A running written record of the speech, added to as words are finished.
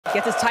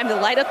Gets his time to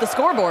light up the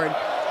scoreboard.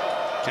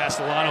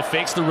 Castellano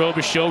fakes the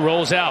Robichaux,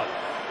 rolls out.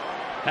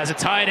 Has a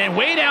tight end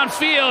way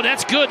downfield.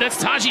 That's good. That's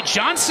Taji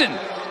Johnson.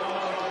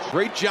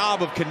 Great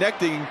job of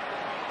connecting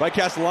by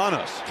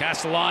Castellanos.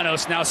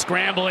 Castellanos now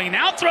scrambling.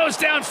 Now throws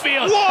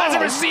downfield. Whoa, has a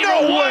receiver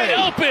wide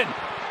open.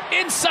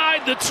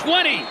 Inside the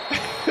 20.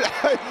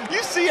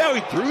 You see how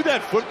he threw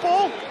that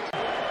football?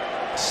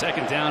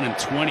 Second down and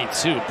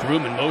 22.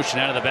 Broom in motion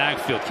out of the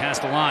backfield.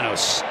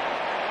 Castellanos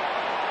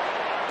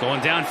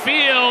going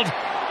downfield.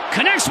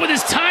 Connects with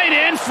his tight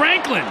end,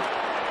 Franklin.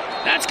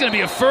 That's going to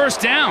be a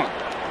first down.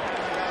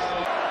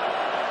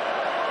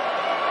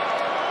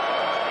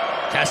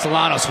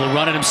 Castellanos will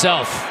run it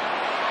himself.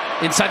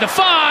 Inside the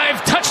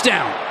 5,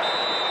 touchdown.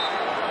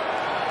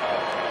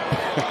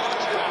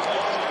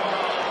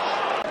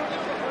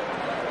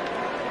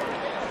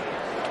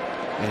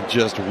 And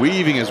just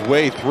weaving his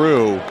way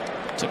through.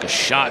 Took a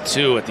shot,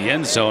 too, at the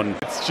end zone.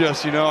 It's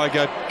just, I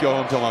got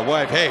going to tell my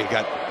wife, hey,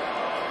 got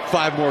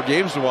 5 more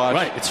games to watch.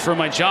 Right, it's for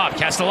my job.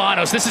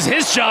 Castellanos, this is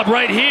his job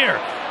right here.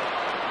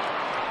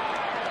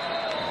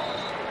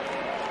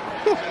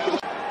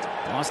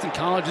 Boston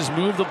College has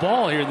moved the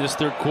ball here in this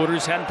third quarter.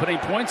 He's hadn't put any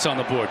points on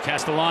the board.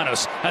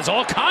 Castellanos has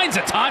all kinds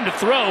of time to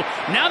throw.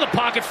 Now the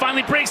pocket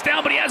finally breaks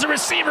down, but he has a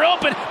receiver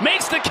open.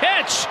 Makes the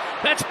catch.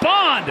 That's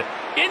Bond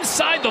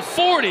inside the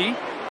 40.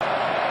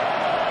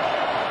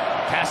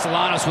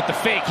 Castellanos with the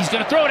fake. He's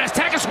going to throw it as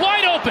Taka's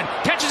wide open.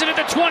 Catches it at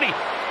the 20.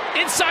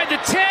 Inside the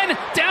 10,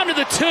 down to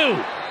the 2.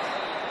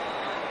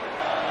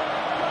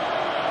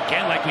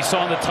 Again, like we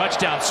saw in the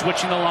touchdown,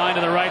 switching the line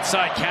to the right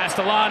side.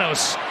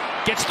 Castellanos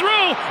gets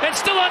through and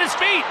still on his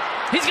feet.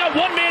 He's got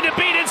one man to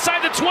beat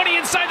inside the 20,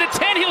 inside the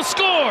 10. He'll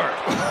score.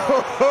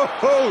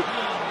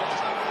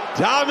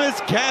 Thomas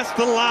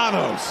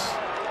Castellanos.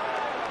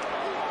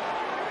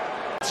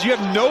 So you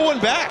have no one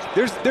back.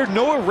 There's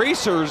no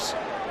erasers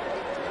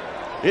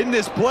in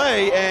this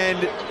play, and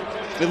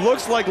it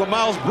looks like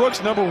LaMiles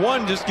Brooks, number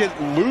 1, just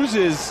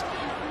loses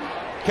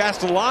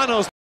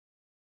Castellanos.